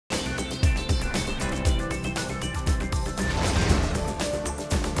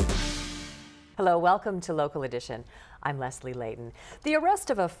Hello, welcome to Local Edition. I'm Leslie Leyton. The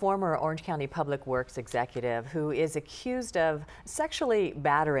arrest of a former Orange County Public Works executive who is accused of sexually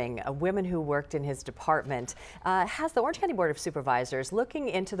battering women who worked in his department has the Orange County Board of Supervisors looking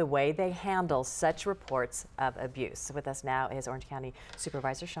into the way they handle such reports of abuse. With us now is Orange County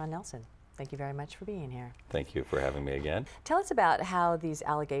Supervisor Shawn Nelson. Thank you very much for being here. Thank you for having me again. Tell us about how these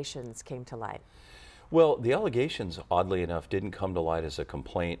allegations came to light. Well, the allegations, oddly enough, didn't come to light as a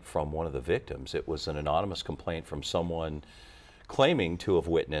complaint from one of the victims. It was an anonymous complaint from someone claiming to have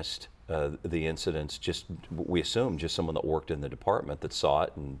witnessed the incidents, we assume just someone that worked in the department that saw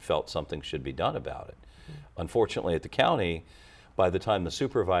it and felt something should be done about it. Unfortunately, at the county, by the time the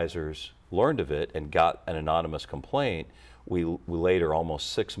supervisors learned of it and got an anonymous complaint, we later,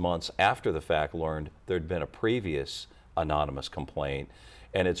 almost 6 months after the fact, learned there'd been a previous anonymous complaint.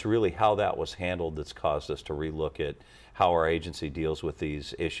 And it's really how that was handled that's caused us to relook at how our agency deals with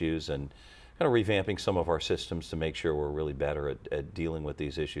these issues and kind of revamping some of our systems to make sure we're really better at dealing with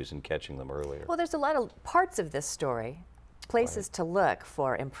these issues and catching them earlier. Well, there's a lot of parts of this story, places to look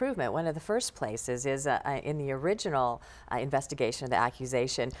for improvement. One of the first places is in the original investigation of the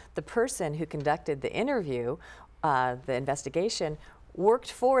accusation, the person who conducted the interview, the investigation, worked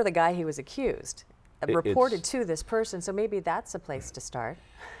for the guy he was accused. Reported to this person, so maybe that's a place to start.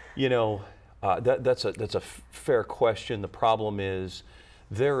 You know, that's a fair question. The problem is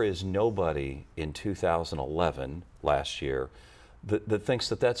there is nobody in 2011, last year, that thinks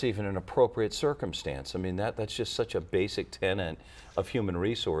that that's even an appropriate circumstance. I mean, that's just such a basic tenet of human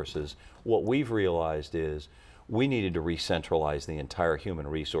resources. What we've realized is we needed to re-centralize the entire human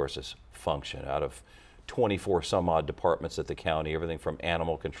resources function out of 24 some odd departments at the county, everything from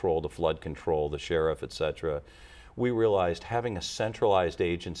animal control to flood control, the sheriff, etc. We realized having a centralized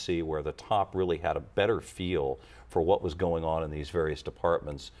agency where the top really had a better feel for what was going on in these various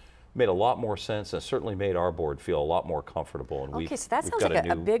departments made a lot more sense and certainly made our board feel a lot more comfortable. And okay, so that sounds like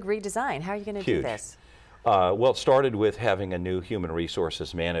a big redesign. How are you going to do this? Well, it started with having a new human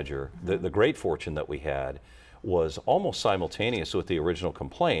resources manager. The great fortune that we had was almost simultaneous with the original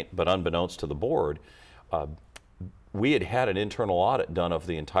complaint, but unbeknownst to the board, we had an internal audit done of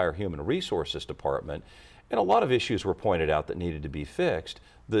the entire human resources department, and a lot of issues were pointed out that needed to be fixed.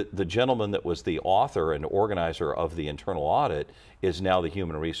 The gentleman that was the author and organizer of the internal audit is now the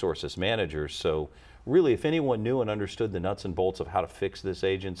human resources manager. So really, if anyone knew and understood the nuts and bolts of how to fix this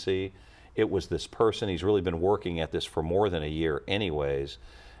agency, it was this person. He's really been working at this for more than a year anyways.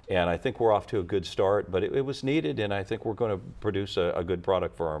 And I think we're off to a good start, but it was needed, and I think we're going to produce a good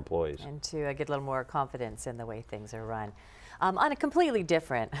product for our employees. And to get a little more confidence in the way things are run. On a completely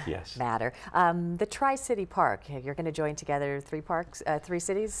different matter, the Tri-City Park, you're going to join together three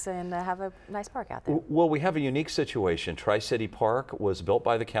cities and have a nice park out there. Well, we have a unique situation. Tri-City Park was built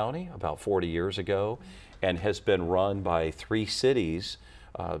by the county about 40 years ago and has been run by 3 cities.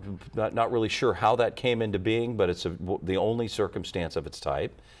 Not really sure how that came into being, but it's the only circumstance of its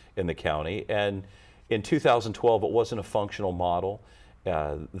type in the county. And in 2012, it wasn't a functional model.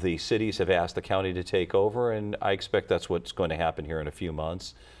 The cities have asked the county to take over, and I expect that's what's going to happen here in a few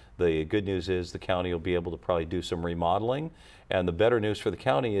months. The good news is the county will be able to probably do some remodeling, and the better news for the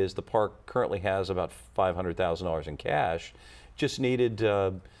county is the park currently has about $500,000 in cash. Just needed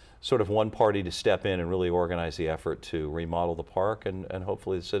sort of one party to step in and really organize the effort to remodel the park, and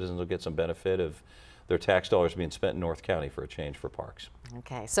hopefully the citizens will get some benefit of their tax dollars being spent in North County for a change for parks.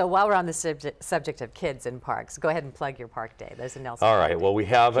 Okay, so while we're on the subject of kids and parks, go ahead and plug your park day. There's a Nelson. All right, well, we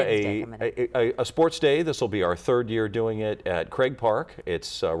have a sports day. This will be our 3rd year doing it at Craig Park.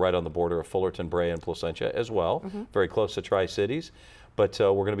 It's right on the border of Fullerton, Brea, and Placentia as well, very close to Tri-Cities. But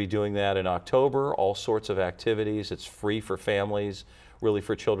we're going to be doing that in October, all sorts of activities. It's free for families, really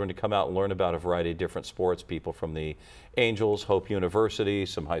for children to come out and learn about a variety of different sports, people from the Angels, Hope University,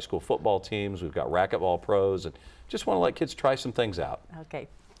 some high school football teams. We've got racquetball pros, and just want to let kids try some things out. Okay,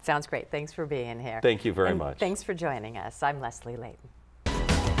 sounds great. Thanks for being here. Thank you very much. Thanks for joining us. I'm Leslie Leyton.